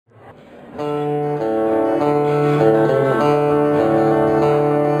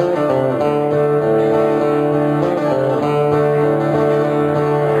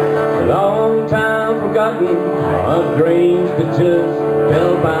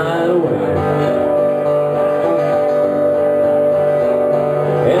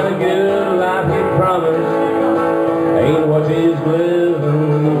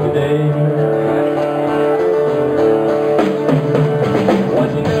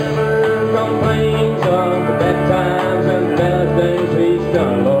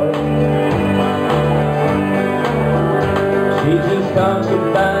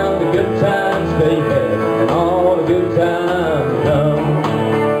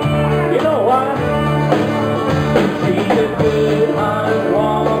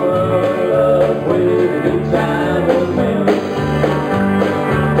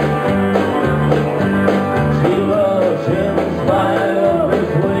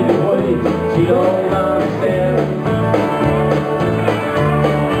she don't understand.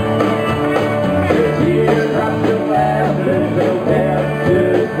 The teardrops and laughter so down to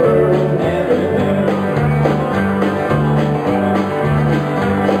this world hand in hand.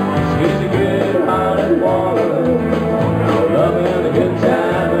 She's a good-hearted woman, loving a good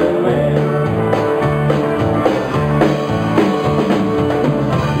time and man.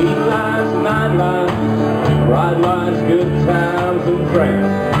 Heat lines, night lines, bright lights, good times and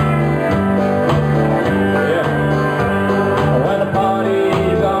friends. Yeah. When the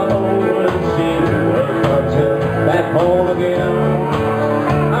party's all over and she welcomes him back home again.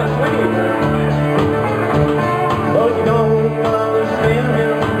 How sweet. But you don't understand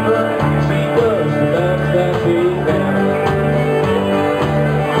him, but she does the best that she can.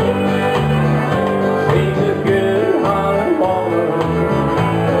 She's a good-hearted woman,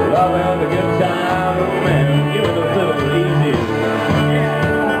 loving a good time and man. Give it a little easy.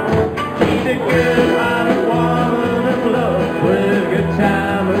 She's a good-hearted woman in love with a good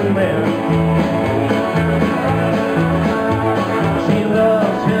time and man. She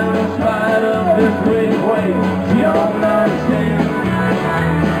loves him in spite of this weak way. She don't understand.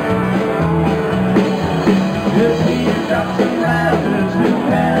 Just teardrops and laughter to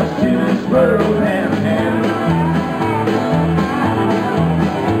pass to this world hand in hand.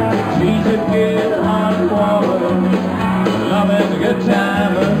 She's a good-hearted woman, loving a good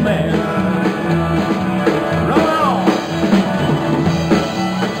time and man. Roll on!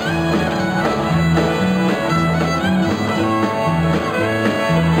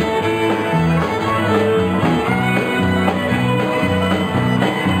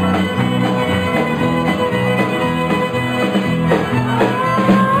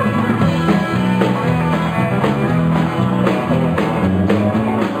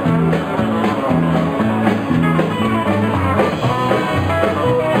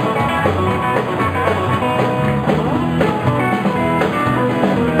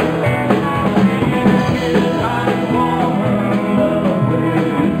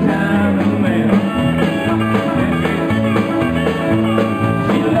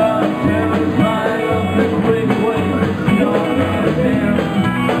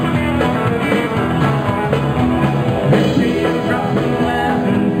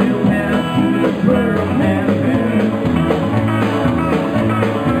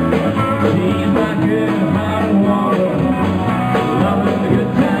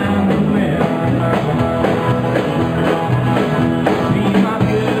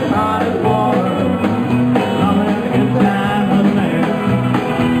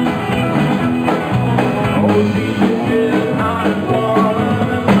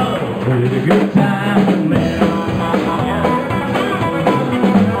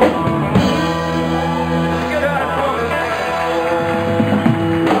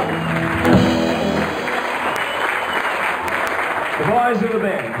 The boys of the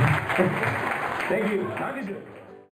band. Thank you.